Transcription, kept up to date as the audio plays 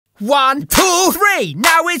1, 2, 3.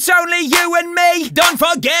 Now it's only you and me. Don't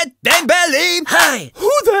forget Dembele. Hi.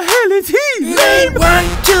 Who the hell is he? Name 1,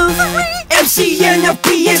 2, 3. MCN of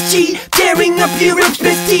PSG, tearing up Europe's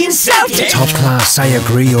best team, Celtic. Top class, I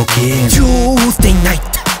agree, okay. Tuesday night.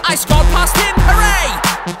 I scored past him, hooray!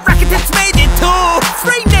 Rakitic's made it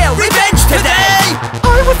 2-3-0, revenge today!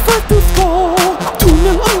 I was first to score,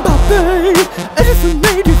 2-0 Mbappe, Edison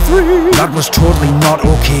made it 3. That was totally not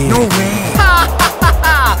okay. No way. Ha ha ha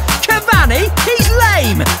ha! Cavani, he's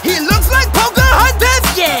lame! He looks like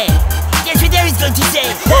Pocahontas! Yeah, that's what I was going to say.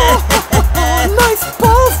 Nice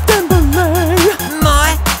balls, Dembele.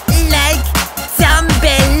 More like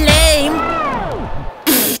Dembele.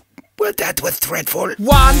 Well, that was dreadful. 1, 2,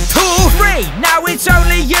 3. Now it's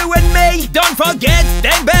only you and me. Don't forget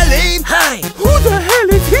Dembele. Hi. Who the hell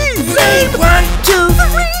is he? Name 1, 2,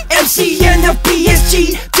 3. MCN of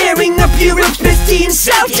PSG, tearing up Europe's best team,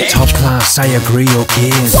 Celtic. Top class, I agree,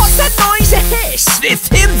 okay. What's that noise? A hiss? It's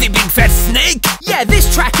him, the big fat snake. Yeah,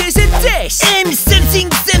 this track is a diss.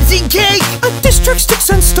 Something cake. A diss track, sticks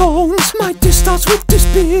and stones. My diss starts with this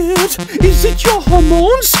beard. Is it your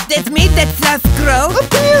hormones? That made that fluff grow. A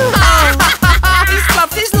beard. He's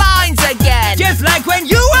fluffed his lines again. Just like when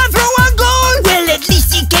you were through a goal. Well, at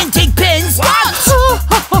least he can take pens. What? Ha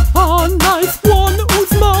ha ha ha, nice one,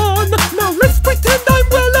 Usman. Now let's pretend I'm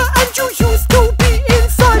Weller and you used to be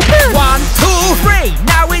inside there. 1, 2, 3.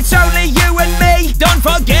 Now it's only you and me. Don't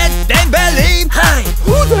forget Dembele. Hi.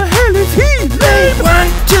 Who the hell is he? Name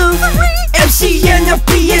 1, 2, 3. MCN of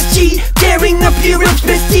PSG, tearing up Europe's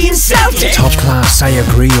best team, Celtic. Top class, I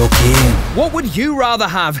agree, okay. What would you rather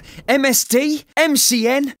have? MSD,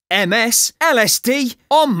 MCN, MS, LSD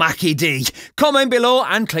or Mackie D? Comment below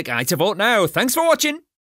and click I to vote now. Thanks for watching.